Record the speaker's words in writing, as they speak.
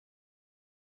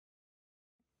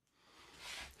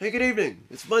Hey, good evening.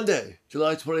 It's Monday,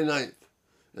 July 29th,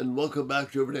 and welcome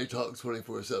back to Everyday Talks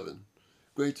 24/7.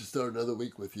 Great to start another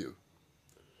week with you.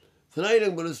 Tonight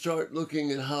I'm going to start looking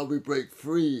at how we break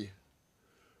free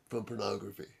from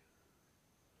pornography.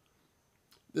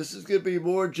 This is going to be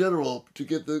more general to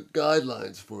give the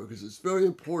guidelines for it because it's very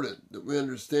important that we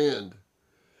understand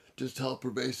just how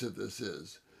pervasive this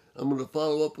is. I'm going to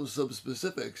follow up with some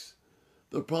specifics.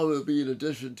 They'll probably be in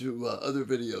addition to other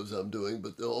videos I'm doing,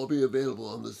 but they'll all be available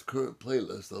on this current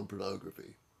playlist on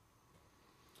pornography.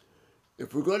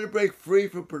 If we're going to break free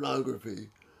from pornography,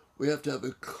 we have to have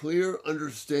a clear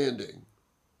understanding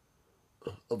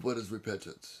of what is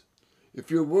repentance.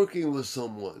 If you're working with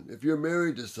someone, if you're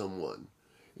married to someone,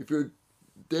 if you're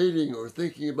dating or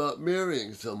thinking about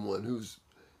marrying someone who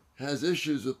has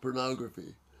issues with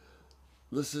pornography,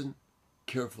 listen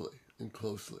carefully and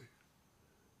closely.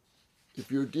 If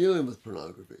you're dealing with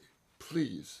pornography,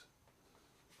 please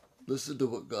listen to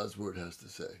what God's Word has to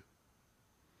say.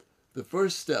 The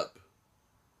first step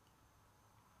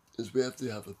is we have to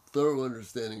have a thorough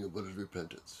understanding of what is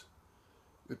repentance.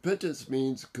 Repentance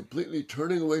means completely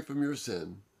turning away from your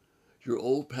sin, your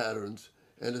old patterns,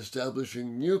 and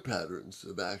establishing new patterns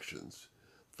of actions,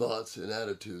 thoughts, and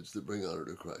attitudes that bring honor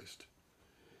to Christ.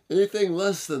 Anything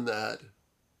less than that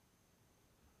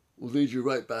will lead you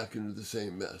right back into the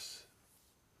same mess.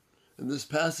 In this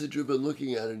passage we've been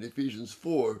looking at in Ephesians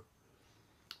 4,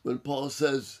 when Paul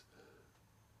says,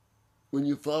 when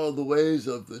you follow the ways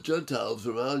of the Gentiles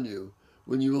around you,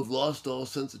 when you have lost all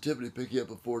sensitivity, picking up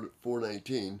at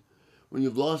 4:19, when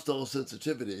you've lost all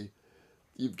sensitivity,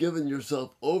 you've given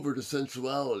yourself over to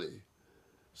sensuality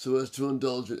so as to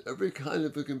indulge in every kind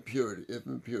of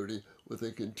impurity with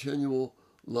a continual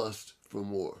lust for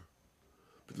more.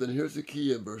 But then here's the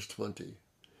key in verse 20.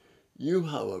 You,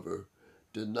 however,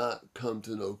 did not come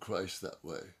to know Christ that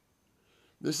way.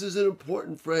 This is an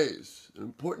important phrase, an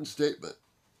important statement.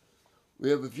 We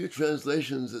have a few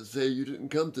translations that say you didn't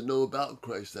come to know about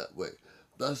Christ that way.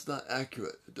 That's not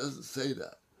accurate. It doesn't say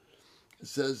that. It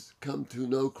says come to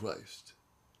know Christ.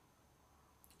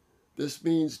 This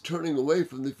means turning away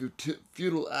from the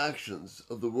futile actions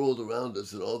of the world around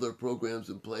us and all their programs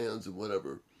and plans and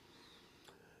whatever,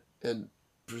 and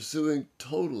pursuing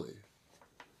totally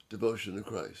devotion to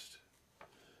Christ.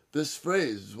 This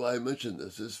phrase is why I mentioned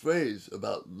this phrase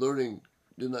about learning,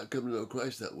 did not come to know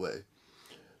Christ that way.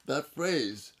 That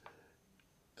phrase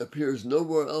appears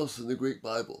nowhere else in the Greek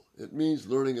Bible. It means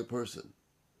learning a person.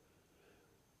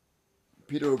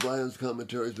 Peter O'Brien's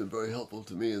commentary has been very helpful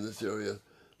to me in this area.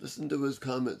 Listen to his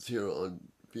comments here on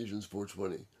Ephesians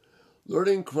 4:20.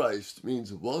 Learning Christ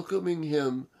means welcoming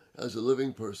him as a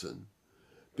living person,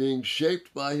 being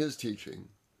shaped by his teaching.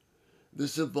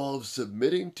 This involves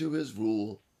submitting to his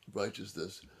rule of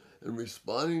righteousness and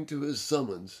responding to his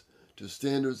summons to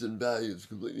standards and values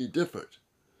completely different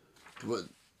to what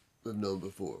we've known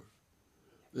before.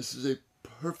 This is a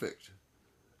perfect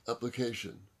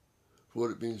application for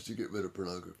what it means to get rid of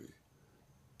pornography,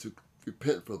 to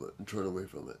repent from it and turn away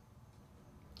from it.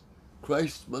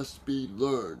 Christ must be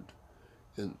learned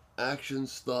in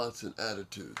actions, thoughts, and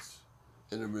attitudes,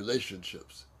 and in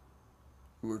relationships.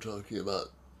 We're talking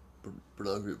about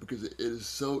pornography because it is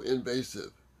so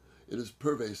invasive. It is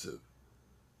pervasive.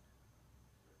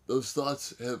 Those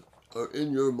thoughts are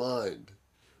in your mind.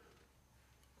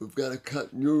 We've got to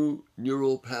cut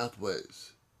neural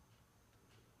pathways.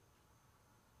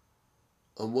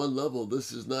 On one level,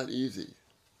 this is not easy.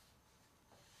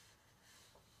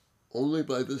 Only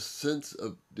by this sense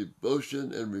of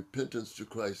devotion and repentance to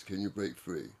Christ can you break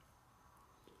free.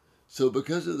 So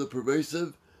because of the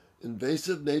pervasive,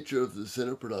 invasive nature of the sin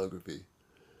of pornography,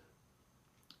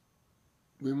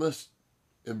 we must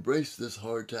embrace this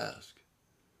hard task.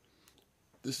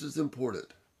 This is important.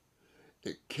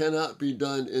 It cannot be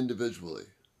done individually.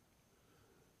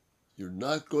 You're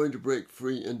not going to break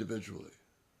free individually.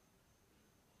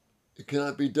 It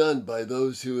cannot be done by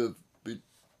those who have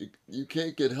you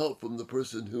can't get help from the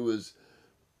person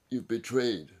you've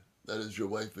betrayed. That is your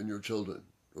wife and your children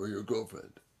or your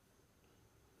girlfriend.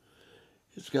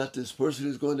 It's got this person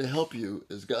who's going to help you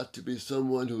has got to be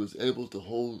someone who is able to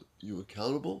hold you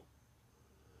accountable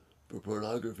for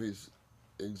pornography's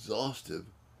exhaustive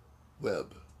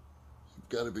web. You've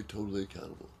got to be totally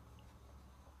accountable.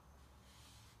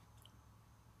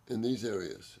 In these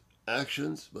areas,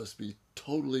 actions must be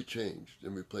totally changed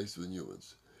and replaced with new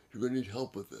ones. You're going to need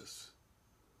help with this.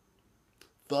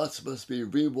 Thoughts must be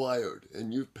rewired, and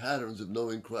new patterns of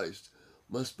knowing Christ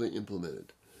must be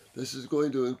implemented. This is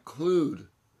going to include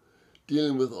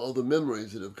dealing with all the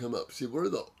memories that have come up. See, what are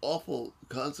the awful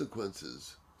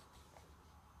consequences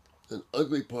and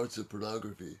ugly parts of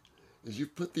pornography is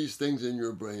you've put these things in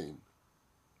your brain,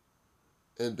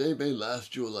 and they may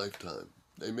last you a lifetime.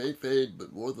 They may fade,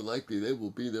 but more than likely they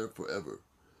will be there forever.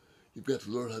 You've got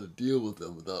to learn how to deal with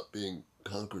them without being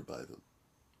conquered by them.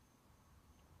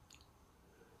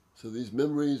 So these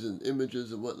memories and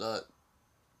images and whatnot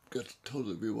got to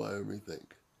totally rewire and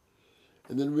rethink.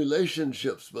 And then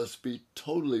relationships must be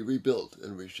totally rebuilt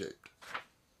and reshaped.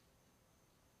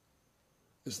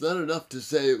 It's not enough to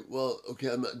say, well, okay,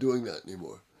 I'm not doing that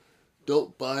anymore.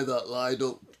 Don't buy that lie.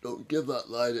 Don't give that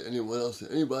lie to anyone else.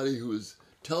 And anybody who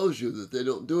tells you that they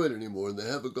don't do it anymore and they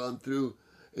haven't gone through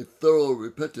a thorough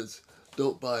repentance,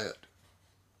 don't buy it.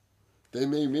 They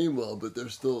may mean well, but they're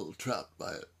still trapped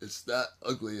by it. It's that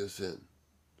ugly a sin.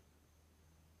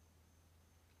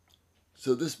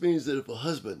 So this means that if a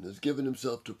husband has given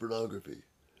himself to pornography,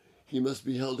 he must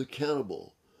be held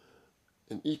accountable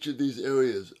in each of these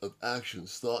areas of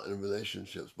actions, thought, and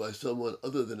relationships by someone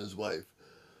other than his wife,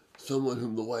 someone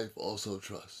whom the wife also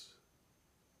trusts.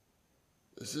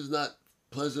 This is not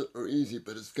pleasant or easy,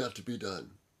 but it's got to be done.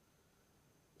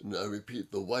 And I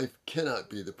repeat, the wife cannot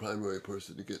be the primary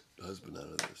person to get the husband out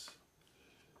of this.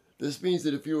 This means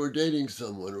that if you are dating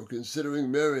someone or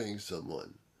considering marrying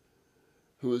someone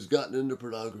who has gotten into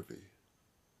pornography,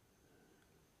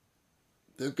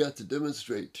 they've got to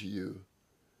demonstrate to you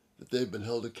that they've been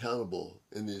held accountable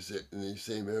in these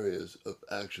same areas of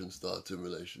actions, thoughts, and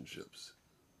relationships.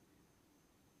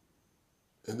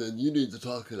 And then you need to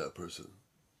talk to that person.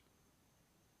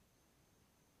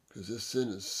 Because this sin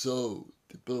is so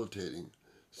debilitating,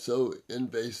 so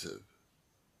invasive.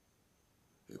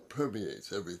 It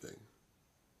permeates everything.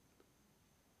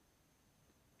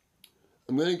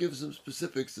 I'm going to give some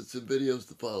specifics and some videos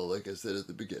to follow, like I said at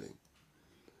the beginning.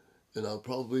 And I'll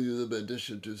probably do them in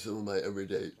addition to some of my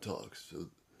everyday talks. So,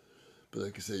 but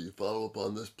like I say, you follow up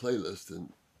on this playlist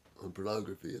on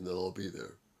pornography, and they'll all be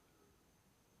there.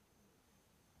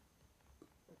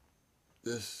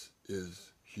 This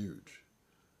is huge.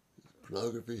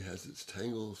 Pornography has its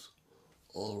tangles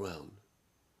all around.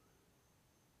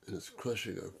 And it's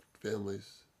crushing our families.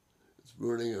 It's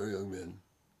ruining our young men.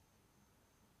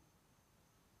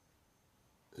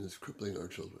 And it's crippling our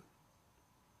children.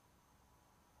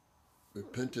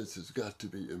 Repentance has got to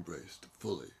be embraced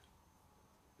fully.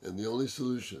 And the only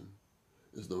solution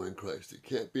is knowing Christ. It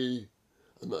can't be,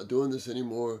 I'm not doing this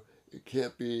anymore. It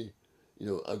can't be,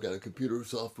 I've got a computer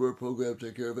software program to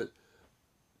take care of it.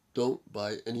 Don't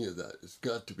buy any of that. It's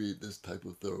got to be this type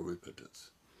of thorough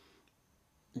repentance.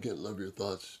 Again, love your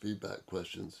thoughts, feedback,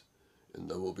 questions,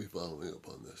 and I will be following up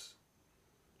on this.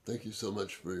 Thank you so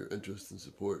much for your interest and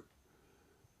support.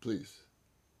 Please,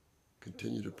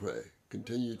 continue to pray.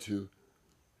 Continue to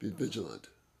be vigilant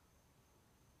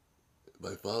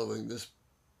by following this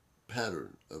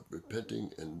pattern of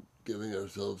repenting and giving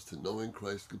ourselves to knowing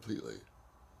Christ completely.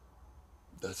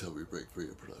 That's how we break free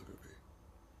of pornography.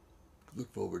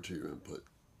 Look forward to your input.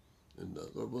 And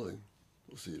Lord willing,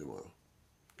 we'll see you tomorrow.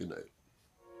 Good night.